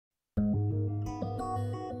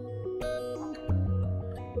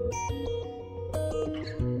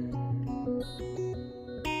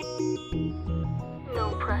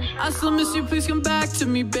I still miss you, please come back to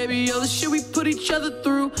me, baby. All the shit we put each other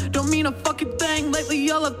through don't mean a fucking thing. Lately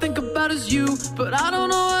all I think about is you, but I don't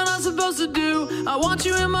know what I'm supposed to do. I want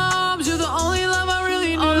you in my arms, you're the only love I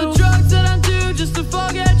really knew. All the drugs that I do just to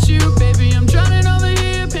forget you, baby, I'm drowning over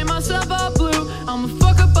here, paint myself all blue. I'm a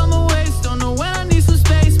fuck up, I'm a waste, don't know when I need some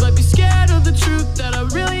space. Might be scared of the truth that I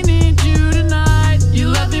really need you tonight. You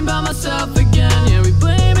left me by myself again, yeah, we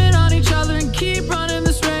blame it on each other and keep running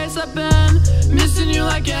this race. I've been missing you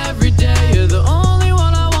like every day. You're the only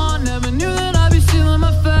one I want. Never knew that I'd be sealing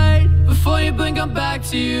my fate. Before you blink, I'm back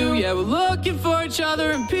to you. Yeah, we're looking for each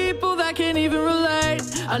other and people that can't even relate.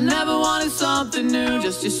 I never wanted something new,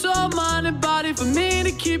 just your soul, mind, and body for me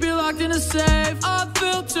to keep you locked in a safe.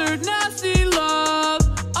 Unfiltered, nasty love,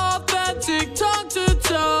 authentic, tongue to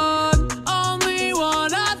tongue. Only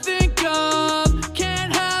one I think of.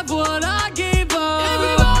 Can't have what I gave up. If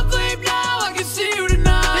we both leave now, I can see you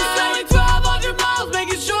tonight. It's only 1,200 miles, make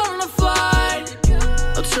it short on a flight.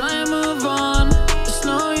 I'll try and move on, it's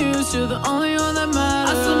no use, you're the only one that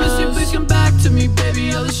matters. I still miss you, please come back to me,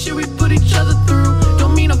 baby. All the shit we put each other through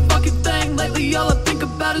don't mean a fucking thing. Lately all I think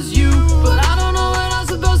about is you, but I don't know what I'm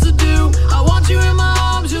supposed to do. I want you in my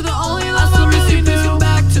arms, you're the only love I really knew. Please come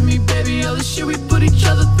back to me, baby. All the shit we put each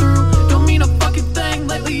other through don't mean a fucking thing.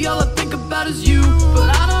 Lately all I think about is you, but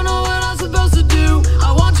I don't know what I'm supposed to do.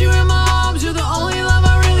 I want you in my arms, you're the only love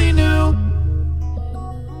I really knew.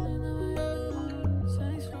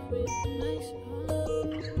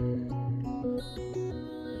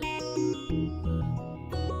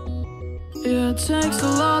 Yeah, it takes a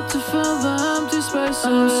lot to fill the empty spaces.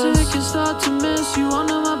 I'm sick and start to miss you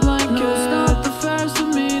under my blanket. No, it's not the fairest of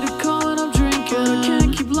me to call when I'm drinking. I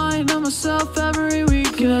can't keep lying to myself every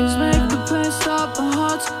weekend. Please make the pain stop, my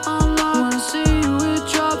heart's on lock. Wanna see you, it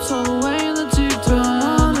drops all the way in the deep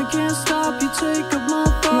down. I can't stop, you take up my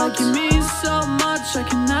thoughts. Like you mean so much, I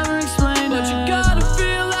can never explain it. But you gotta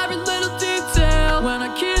feel every little detail. When I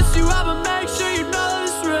kiss you, I'ma make sure you know that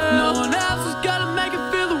it's real. No one else is gonna make it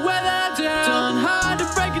feel the way that I do. Don't hide to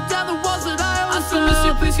break it down the walls that I always still miss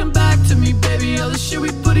you, please come back to me, baby. All the shit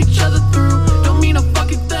we put each other through don't mean a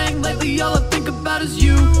fucking thing. Lately all I think about is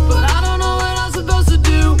you,